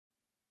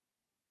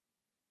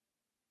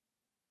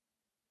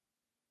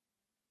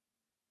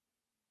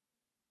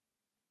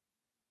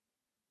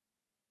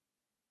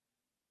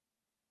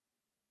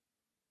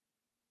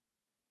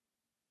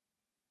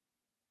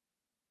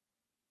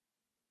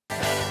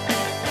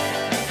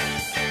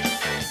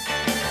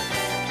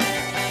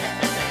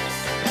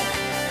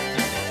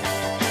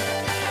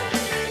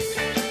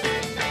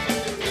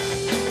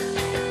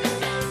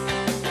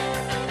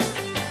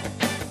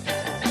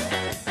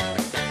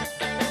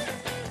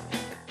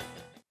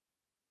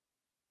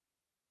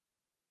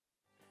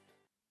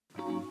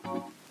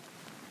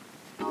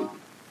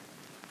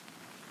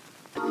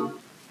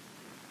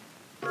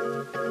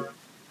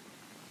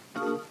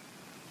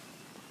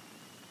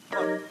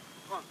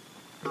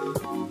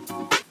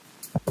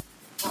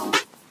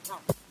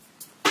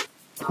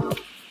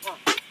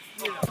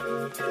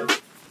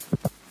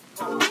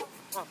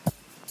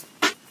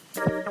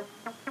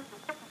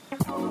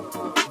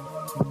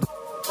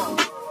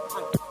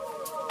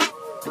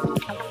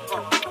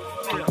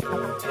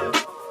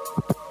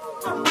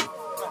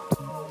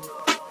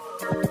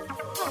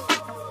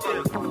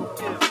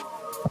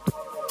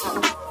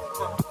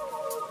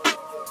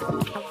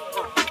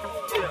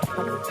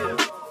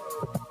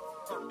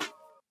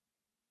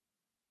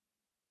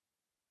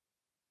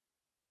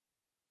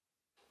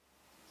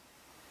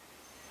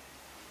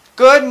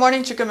Good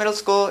morning, Chico Middle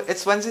School.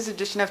 It's Wednesday's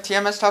edition of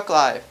TMS Talk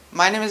Live.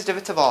 My name is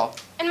David Taval.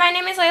 And my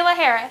name is Layla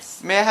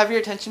Harris. May I have your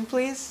attention,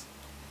 please?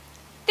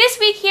 This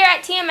week here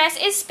at TMS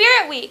is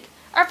Spirit Week.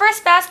 Our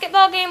first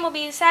basketball game will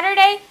be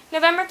Saturday,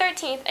 November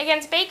 13th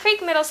against Bay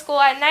Creek Middle School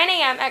at 9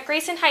 a.m. at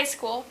Grayson High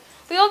School.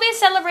 We will be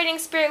celebrating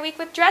Spirit Week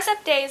with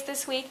dress-up days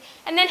this week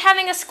and then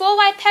having a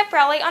school-wide pep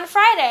rally on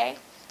Friday.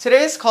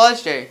 Today is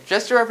College Day.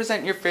 Dress to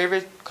represent your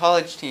favorite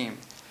college team.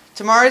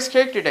 Tomorrow is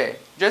Character Day.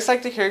 Dress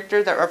like the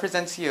character that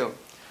represents you.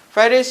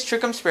 Friday is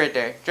Trickum Spirit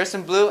Day. Dress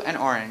in blue and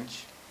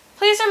orange.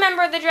 Please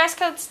remember the dress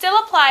code still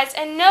applies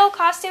and no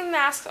costume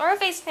masks or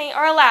face paint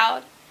are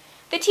allowed.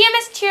 The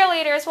TMS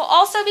cheerleaders will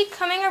also be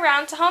coming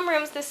around to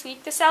homerooms this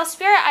week to sell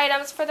spirit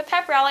items for the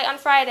pep rally on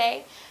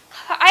Friday.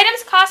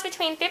 Items cost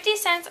between 50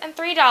 cents and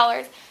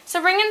 $3,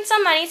 so bring in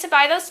some money to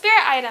buy those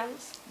spirit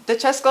items. The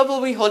Chess Club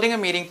will be holding a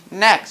meeting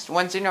next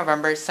Wednesday,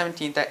 November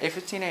 17th at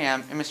 8:15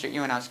 a.m. in Mr.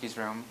 Iwanowski's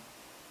room.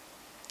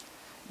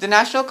 The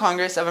National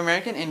Congress of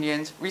American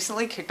Indians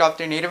recently kicked off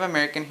their Native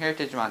American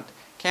Heritage Month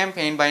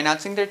campaign by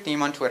announcing their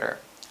theme on Twitter: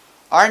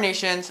 Our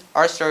Nations,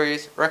 Our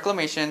Stories,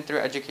 Reclamation Through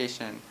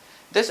Education.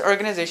 This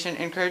organization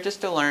encourages us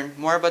to learn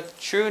more about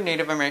the true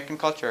Native American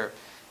culture,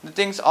 the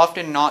things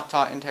often not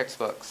taught in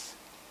textbooks.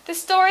 The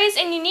stories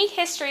and unique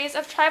histories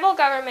of tribal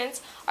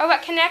governments are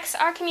what connects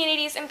our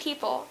communities and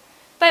people,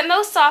 but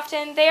most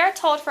often they are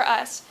told for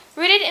us,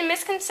 rooted in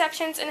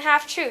misconceptions and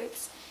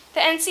half-truths, the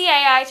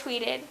NCAI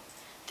tweeted.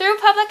 Through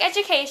public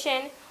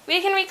education, we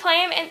can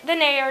reclaim the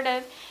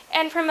narrative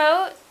and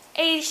promote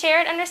a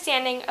shared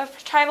understanding of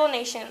tribal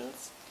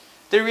nations.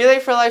 The Relay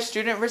for Life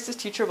student versus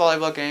teacher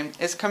volleyball game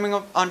is coming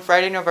up on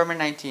Friday, November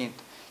 19th.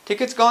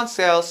 Tickets go on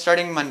sale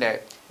starting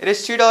Monday. It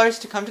is $2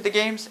 to come to the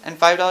games and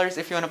 $5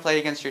 if you want to play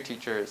against your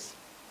teachers.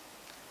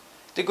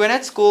 The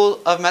Gwinnett School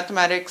of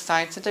Mathematics,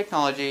 Science, and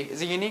Technology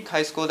is a unique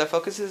high school that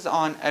focuses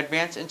on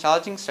advanced and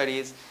challenging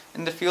studies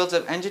in the fields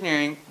of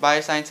engineering,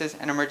 biosciences,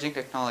 and emerging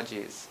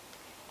technologies.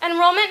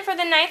 Enrollment for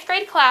the 9th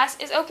grade class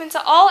is open to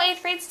all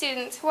 8th grade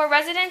students who are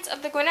residents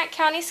of the Gwinnett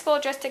County School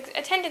District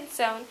attendance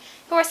zone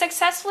who are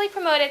successfully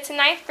promoted to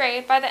 9th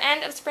grade by the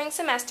end of spring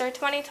semester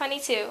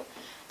 2022.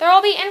 There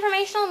will be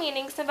informational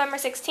meetings November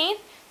 16th,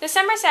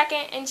 December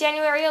 2nd, and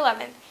January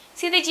 11th.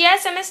 See the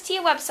GSMST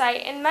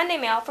website and Monday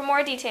Mail for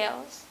more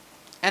details.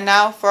 And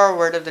now for our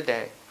word of the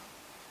day.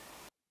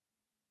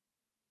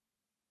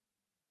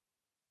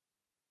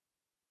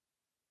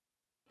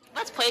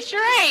 Let's play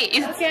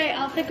charades. Okay,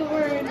 I'll pick a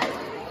word.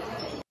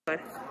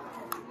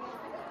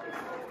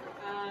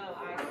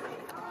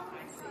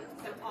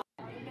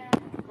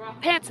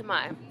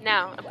 Pantomime.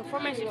 Now, a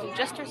performance using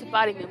gestures and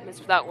body movements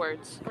without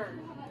words.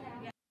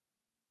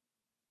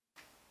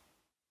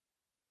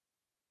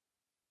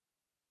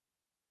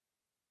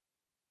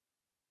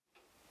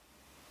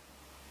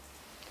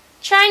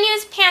 Try and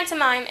use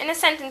pantomime in a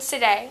sentence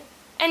today.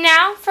 And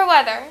now for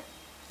weather.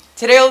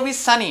 Today will be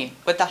sunny,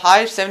 with a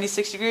high of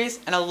 76 degrees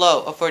and a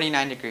low of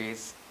 49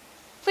 degrees.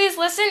 Please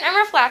listen and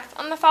reflect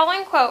on the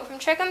following quote from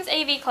Trickham's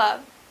AV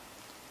Club.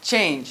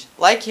 Change,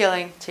 like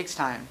healing, takes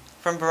time.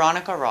 From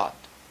Veronica Roth.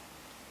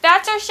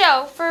 That's our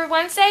show for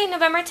Wednesday,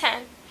 November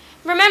 10th.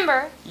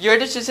 Remember, your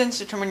decisions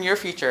determine your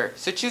future,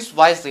 so choose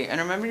wisely and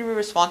remember to be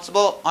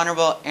responsible,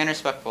 honorable, and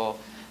respectful.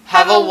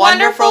 Have a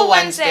wonderful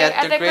Wednesday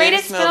at the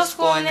greatest middle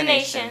school in the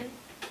nation.